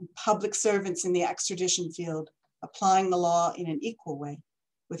magistrate and public servants in the extradition field applying the law in an equal way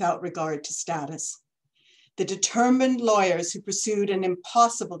without regard to status, the determined lawyers who pursued an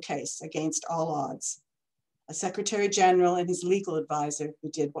impossible case against all odds, a Secretary General and his legal advisor who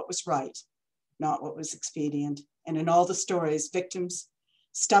did what was right, not what was expedient, and in all the stories, victims,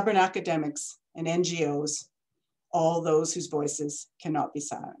 stubborn academics, and NGOs, all those whose voices cannot be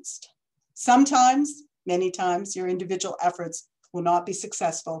silenced. Sometimes, many times, your individual efforts will not be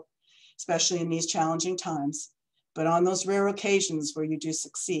successful, especially in these challenging times, but on those rare occasions where you do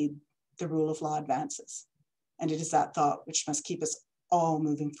succeed, the rule of law advances. And it is that thought which must keep us all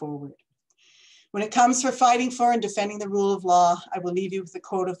moving forward. When it comes for fighting for and defending the rule of law, I will leave you with the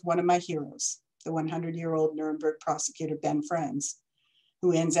quote of one of my heroes, the 100-year-old Nuremberg prosecutor, Ben Franz,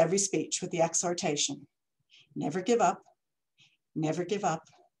 who ends every speech with the exhortation, never give up, never give up,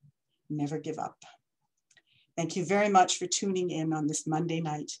 never give up. Thank you very much for tuning in on this Monday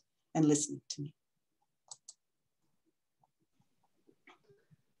night and listening to me.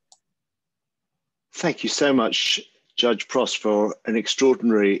 Thank you so much, Judge Prost, for an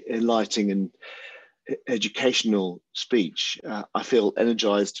extraordinary, enlightening and educational speech. I feel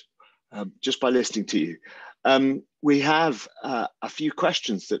energized just by listening to you. We have a few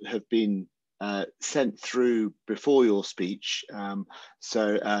questions that have been sent through before your speech. And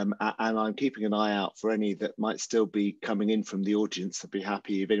I'm keeping an eye out for any that might still be coming in from the audience. I'd be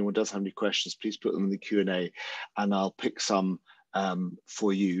happy if anyone does have any questions, please put them in the Q&A and I'll pick some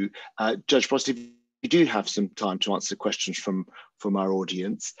for you. Judge Prost, if you do have some time to answer questions from our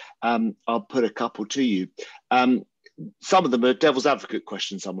audience, I'll put a couple to you. Some of them are devil's advocate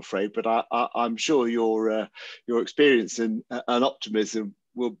questions, I'm afraid, but I'm sure your experience and optimism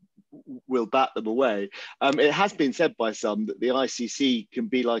will bat them away. It has been said by some that the ICC can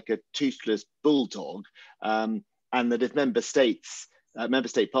be like a toothless bulldog, and that if member state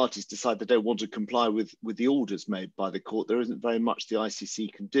parties decide they don't want to comply with the orders made by the court, there isn't very much the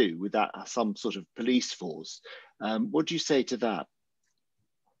ICC can do without some sort of police force. What do you say to that?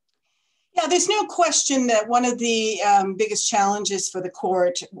 Yeah, there's no question that one of the biggest challenges for the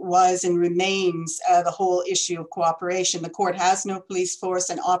court was and remains the whole issue of cooperation. The court has no police force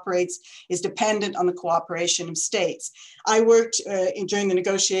and is dependent on the cooperation of states. I worked during the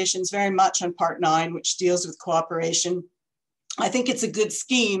negotiations very much on Part 9, which deals with cooperation. I think it's a good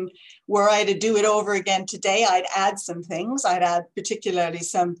scheme. Were I to do it over again today, I'd add some things. I'd add particularly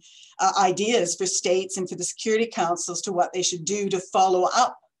some ideas for states and for the Security Councils to what they should do to follow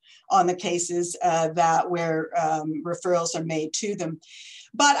up on the cases where referrals are made to them.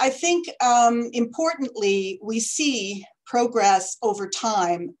 But I think importantly, we see progress over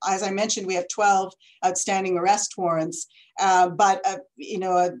time. As I mentioned, we have 12 outstanding arrest warrants, but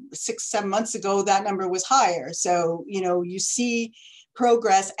 6-7 months ago, that number was higher. So, you see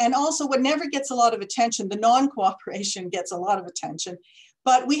progress. And also what never gets a lot of attention, the non-cooperation gets a lot of attention.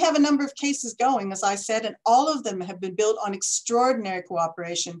 But we have a number of cases going, as I said, and all of them have been built on extraordinary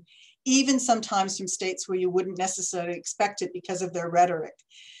cooperation, even sometimes from states where you wouldn't necessarily expect it because of their rhetoric.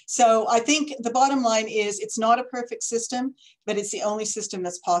 So I think the bottom line is it's not a perfect system, but it's the only system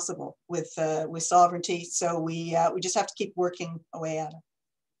that's possible with sovereignty. So we just have to keep working away at it.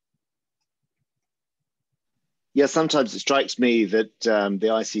 Yeah, sometimes it strikes me that the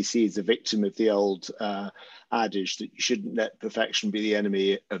ICC is a victim of the old adage that you shouldn't let perfection be the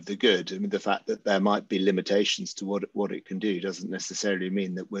enemy of the good. I mean, the fact that there might be limitations to what it can do doesn't necessarily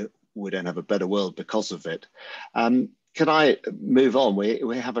mean that we don't have a better world because of it. Can I move on?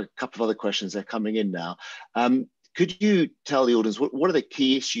 We have a couple of other questions that are coming in now. Could you tell the audience what are the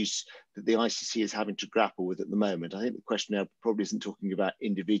key issues that the ICC is having to grapple with at the moment? I think the question now probably isn't talking about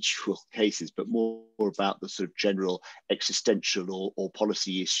individual cases, but more about the sort of general existential or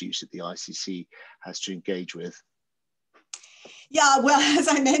policy issues that the ICC has to engage with. Yeah, well, as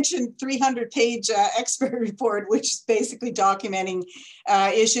I mentioned, 300-page expert report, which is basically documenting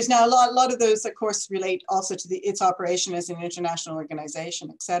issues. Now, a lot of those, of course, relate also to its operation as an international organization,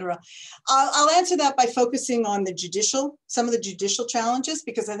 et cetera. I'll answer that by focusing on some of the judicial challenges,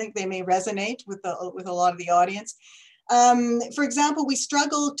 because I think they may resonate with a lot of the audience. For example, we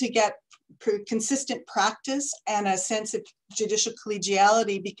struggle to get consistent practice and a sense of judicial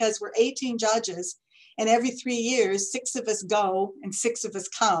collegiality because we're 18 judges. And every 3 years, 6 of us go and 6 of us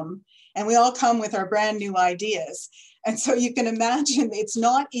come, and we all come with our brand new ideas. And so you can imagine it's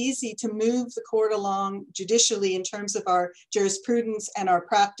not easy to move the court along judicially in terms of our jurisprudence and our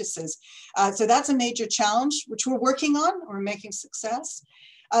practices. So that's a major challenge, which we're working on, we're making success.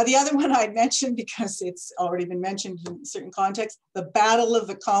 The other one I mentioned, because it's already been mentioned in certain contexts, the battle of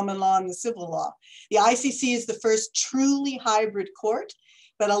the common law and the civil law. The ICC is the first truly hybrid court,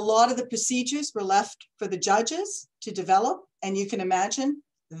 but a lot of the procedures were left for the judges to develop. And you can imagine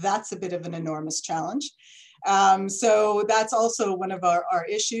that's a bit of an enormous challenge. So that's also one of our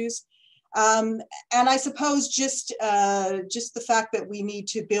issues. And I suppose just the fact that we need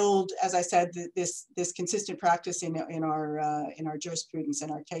to build, as I said, this consistent practice in our jurisprudence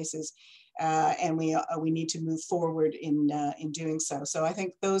and our cases, and we need to move forward in doing so. So I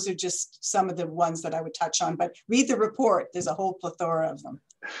think those are just some of the ones that I would touch on. But read the report; there's a whole plethora of them.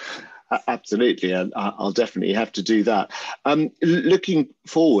 Absolutely, and I'll definitely have to do that. Looking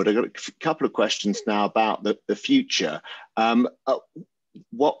forward, I've got a couple of questions now about the future.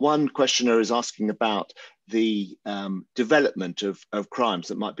 What one questioner is asking about the development of crimes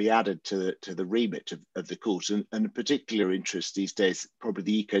that might be added to the remit of the court, and a particular interest these days, probably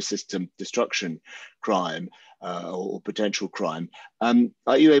the ecosystem destruction crime or potential crime.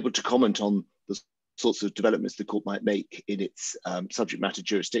 Are you able to comment on the sorts of developments the court might make in its subject matter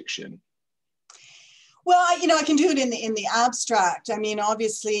jurisdiction? Well, I can do it in the abstract. I mean,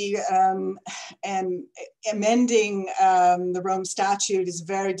 obviously, and amending the Rome Statute is a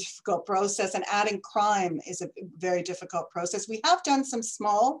very difficult process, and adding crime is a very difficult process. We have done some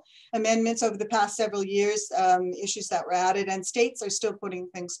small amendments over the past several years, issues that were added, and states are still putting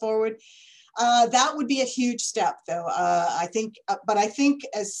things forward. That would be a huge step, though. I think,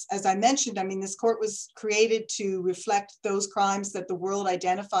 as I mentioned, I mean, this court was created to reflect those crimes that the world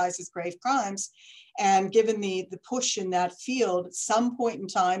identifies as grave crimes. And given the push in that field, at some point in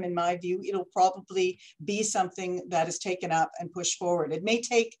time, in my view, it'll probably be something that is taken up and pushed forward. It may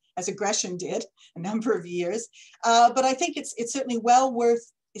take, as aggression did, a number of years, but I think it's certainly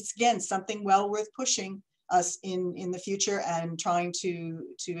it's again, something well worth pushing us in the future and trying to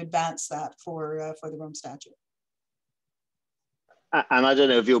advance that for the Rome Statute. And I don't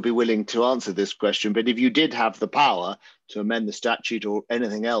know if you'll be willing to answer this question, but if you did have the power to amend the statute or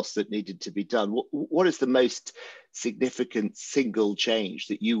anything else that needed to be done, what is the most significant single change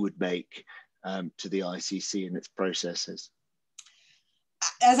that you would make to the ICC and its processes?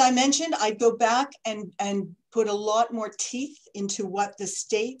 As I mentioned, I'd go back and put a lot more teeth into what the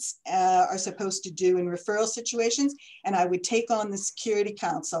states are supposed to do in referral situations, and I would take on the Security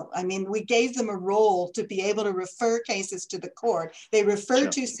Council. I mean, we gave them a role to be able to refer cases to the court. They refer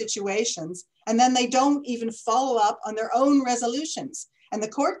to situations, and then they don't even follow up on their own resolutions. And the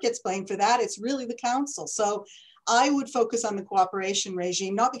court gets blamed for that. It's really the council. So I would focus on the cooperation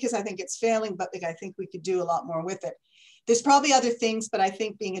regime, not because I think it's failing, but because I think we could do a lot more with it. There's probably other things, but I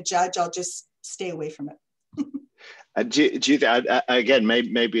think being a judge, I'll just stay away from it. Do you again,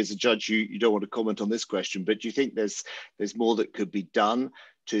 maybe as a judge, you don't want to comment on this question, but do you think there's more that could be done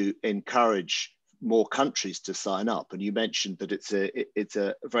to encourage more countries to sign up? And you mentioned that it's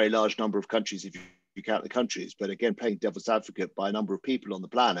a very large number of countries if you count the countries, but again, playing devil's advocate, by a number of people on the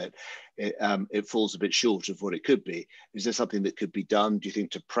planet, it falls a bit short of what it could be. Is there something that could be done, do you think,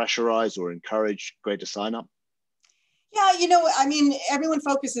 to pressurize or encourage greater sign up? Yeah, I mean, everyone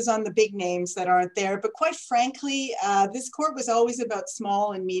focuses on the big names that aren't there, but quite frankly, this court was always about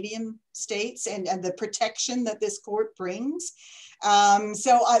small and medium states and the protection that this court brings.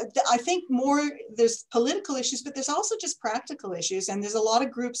 So I think there's political issues, but there's also just practical issues. And there's a lot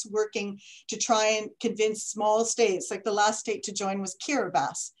of groups working to try and convince small states, like the last state to join was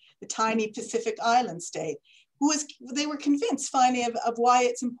Kiribati, the tiny Pacific island state, they were convinced finally of why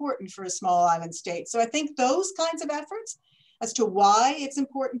it's important for a small island state. So I think those kinds of efforts as to why it's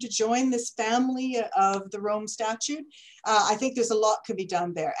important to join this family of the Rome Statute, I think there's a lot could be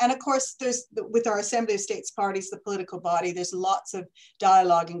done there. And of course, with our Assembly of States parties, the political body, there's lots of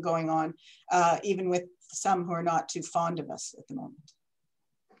dialoguing going on, even with some who are not too fond of us at the moment.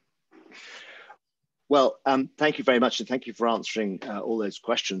 Well, thank you very much, and thank you for answering all those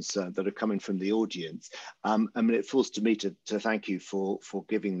questions that are coming from the audience. I mean, it falls to me to thank you for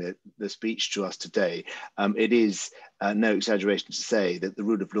giving the speech to us today. It is no exaggeration to say that the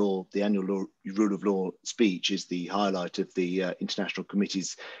rule of law, the annual rule of law speech, is the highlight of the International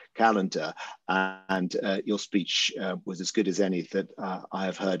Committee's calendar, and your speech was as good as any that I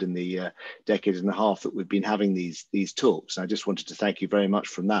have heard in the decade and a half that we've been having these talks. And I just wanted to thank you very much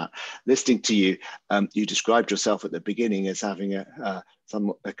from that. Listening to you, you described yourself at the beginning as having a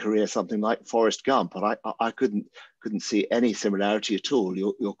career something like Forrest Gump, and I couldn't see any similarity at all.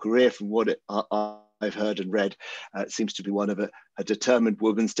 Your career, from what I've heard and read, seems to be one of a determined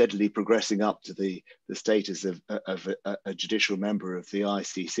woman steadily progressing up to the status of a judicial member of the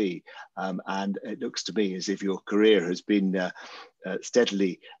ICC. And it looks to me as if your career has been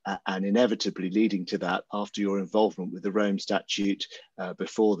steadily and inevitably leading to that after your involvement with the Rome Statute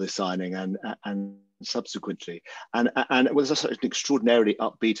before the signing and subsequently. And it was such an extraordinarily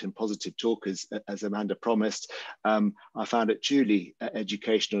upbeat and positive talk, as Amanda promised. I found it truly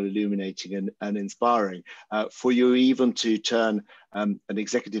educational, illuminating and inspiring. For you even to turn an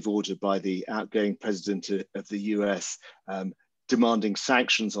executive order by the outgoing president of the US demanding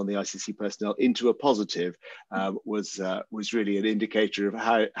sanctions on the ICC personnel into a positive was really an indicator of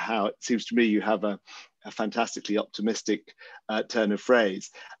how it seems to me you have a fantastically optimistic turn of phrase.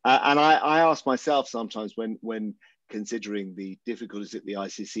 And I ask myself sometimes when considering the difficulties that the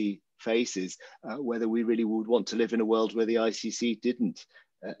ICC faces, whether we really would want to live in a world where the ICC didn't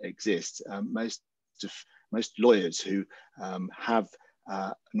exist. Most lawyers who have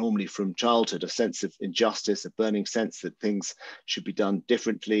normally from childhood a sense of injustice, a burning sense that things should be done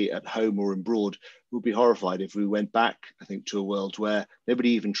differently at home or abroad, would be horrified if we went back, I think, to a world where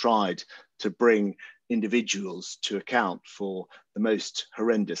nobody even tried to bring individuals to account for the most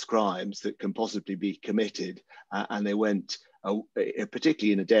horrendous crimes that can possibly be committed, and they went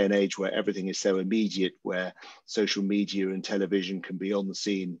particularly in a day and age where everything is so immediate, where social media and television can be on the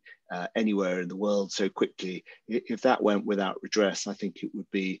scene anywhere in the world so quickly. If that went without redress, I think it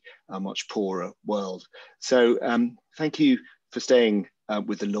would be a much poorer world. So thank you for staying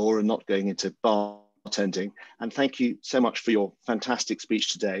with the law and not going into bartending. And thank you so much for your fantastic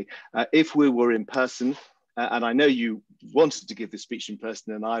speech today. If we were in person, and I know you wanted to give this speech in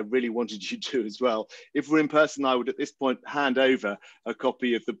person, and I really wanted you to as well. If we're in person, I would at this point hand over a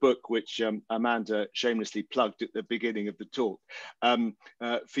copy of the book, which Amanda shamelessly plugged at the beginning of the talk.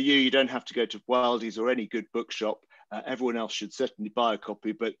 For you, you don't have to go to Wildy's or any good bookshop. Everyone else should certainly buy a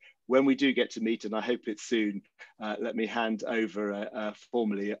copy, but when we do get to meet, and I hope it's soon, let me hand over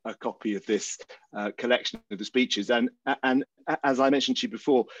formally a copy of this collection of the speeches. And as I mentioned to you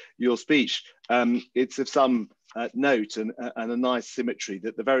before, your speech, it's of some note and a nice symmetry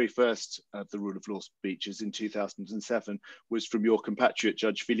that the very first of the rule of law speeches in 2007 was from your compatriot,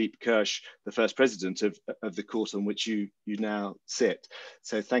 Judge Philippe Kirsch, the first president of the court on which you now sit.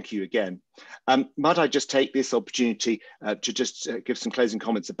 So thank you again. Might I just take this opportunity to just give some closing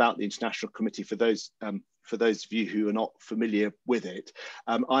comments about the International Committee for those of you who are not familiar with it.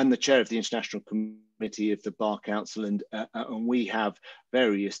 I'm the chair of the International Committee of the Bar Council, and we have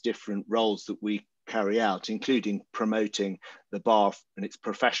various different roles that we carry out, including promoting the bar and its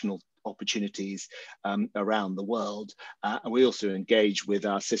professional opportunities around the world. And we also engage with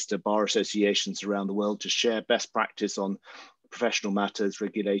our sister bar associations around the world to share best practice on professional matters,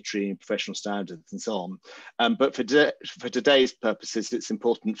 regulatory and professional standards, and so on. But for today's purposes, it's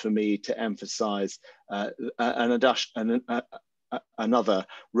important for me to emphasize another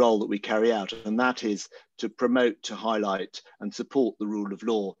role that we carry out, and that is to promote, to highlight and support the rule of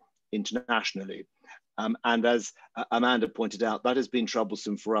law internationally. And as Amanda pointed out, that has been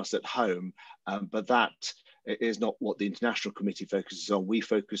troublesome for us at home, but that is not what the International Committee focuses on. We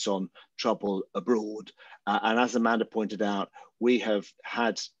focus on trouble abroad. And as Amanda pointed out, we have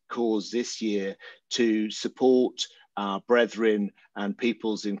had cause this year to support our brethren and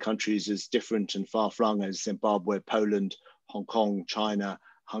peoples in countries as different and far-flung as Zimbabwe, Poland, Hong Kong, China,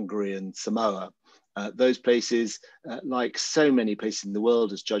 Hungary and Samoa. Those places, like so many places in the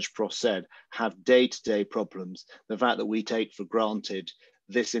world, as Judge Prost said, have day-to-day problems. The fact that we take for granted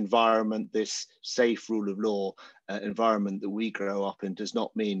this environment, this safe rule of law environment that we grow up in, does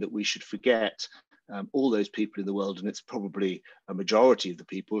not mean that we should forget all those people in the world, and it's probably a majority of the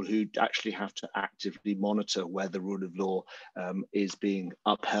people who actually have to actively monitor where the rule of law is being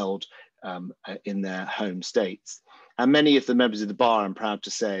upheld in their home states. And many of the members of the bar, I'm proud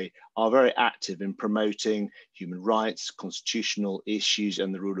to say, are very active in promoting human rights, constitutional issues,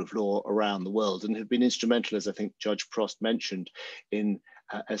 and the rule of law around the world, and have been instrumental, as I think Judge Prost mentioned, in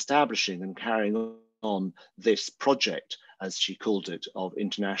establishing and carrying on this project, as she called it, of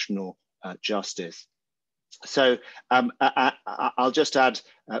international justice. So I'll just add,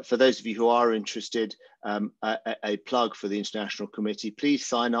 for those of you who are interested, a plug for the International Committee. Please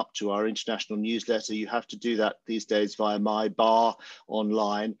sign up to our international newsletter. You have to do that these days via My Bar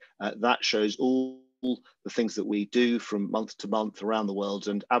online. That shows all the things that we do from month to month around the world,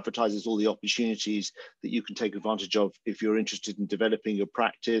 and advertises all the opportunities that you can take advantage of if you're interested in developing your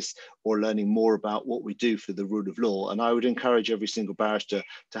practice or learning more about what we do for the rule of law. And I would encourage every single barrister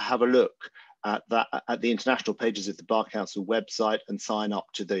to have a look at the international pages of the Bar Council website and sign up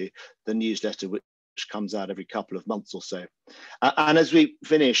to the newsletter, which comes out every couple of months or so. And as we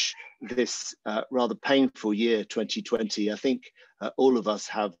finish this rather painful year 2020, I think all of us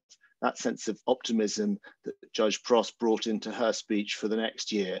have that sense of optimism that Judge Prost brought into her speech for the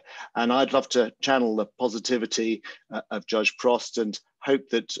next year. And I'd love to channel the positivity of Judge Prost and hope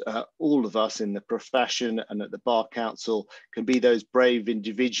that all of us in the profession and at the Bar Council can be those brave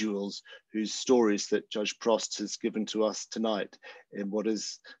individuals whose stories that Judge Prost has given to us tonight in what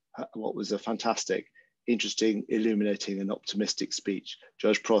was a fantastic, interesting, illuminating and optimistic speech.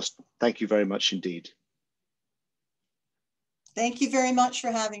 Judge Prost, thank you very much indeed. Thank you very much for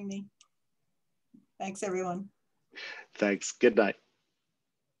having me. Thanks, everyone. Thanks. Good night.